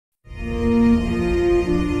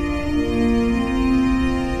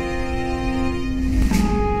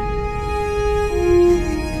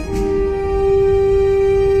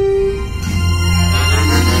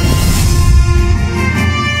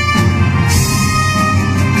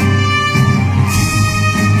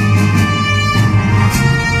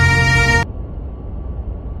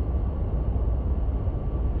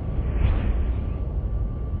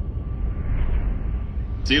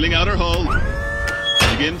Sealing outer hull.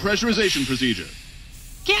 Begin pressurization procedure.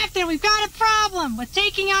 Captain, we've got a problem. We're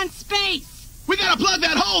taking on space. We gotta plug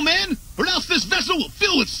that hole, man, or else this vessel will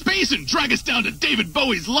fill with space and drag us down to David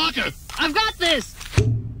Bowie's locker. I've got this.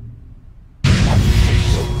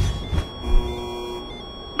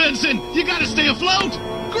 Benson, you gotta stay afloat.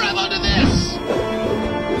 Grab onto this.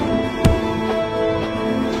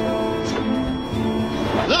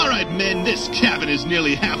 All right, men, this cabin is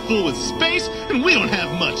nearly half full with space, and we don't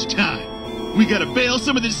have much time. We gotta bail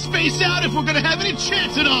some of this space out if we're gonna have any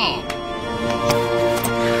chance at all.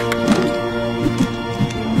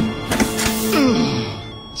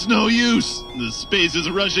 It's no use. The space is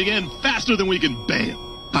rushing in faster than we can bail.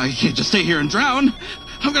 I can't just stay here and drown.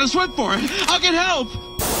 I'm gonna swim for it. I'll get help.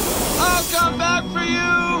 I'll come back for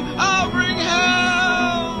you. I'll bring help.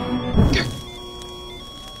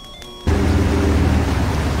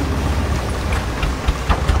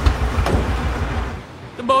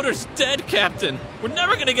 The motor's dead, Captain. We're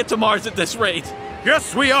never gonna get to Mars at this rate.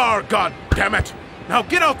 Yes, we are, goddammit! Now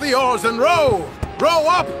get out the oars and row! Row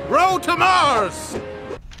up! Row to Mars!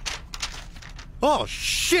 Oh,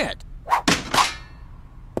 shit!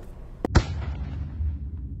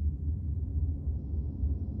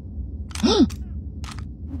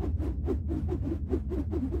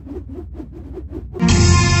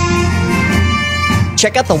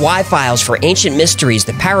 Check out the Y-Files for ancient mysteries,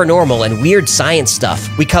 the paranormal, and weird science stuff.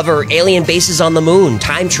 We cover alien bases on the moon,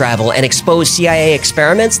 time travel, and expose CIA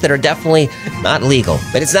experiments that are definitely not legal.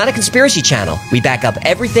 But it's not a conspiracy channel. We back up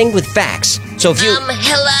everything with facts. So if you...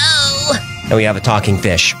 Hello? And we have a talking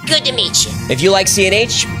fish. Good to meet you. If you like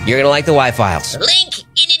CNH, you're gonna like the Y-Files. Link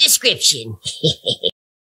in the description.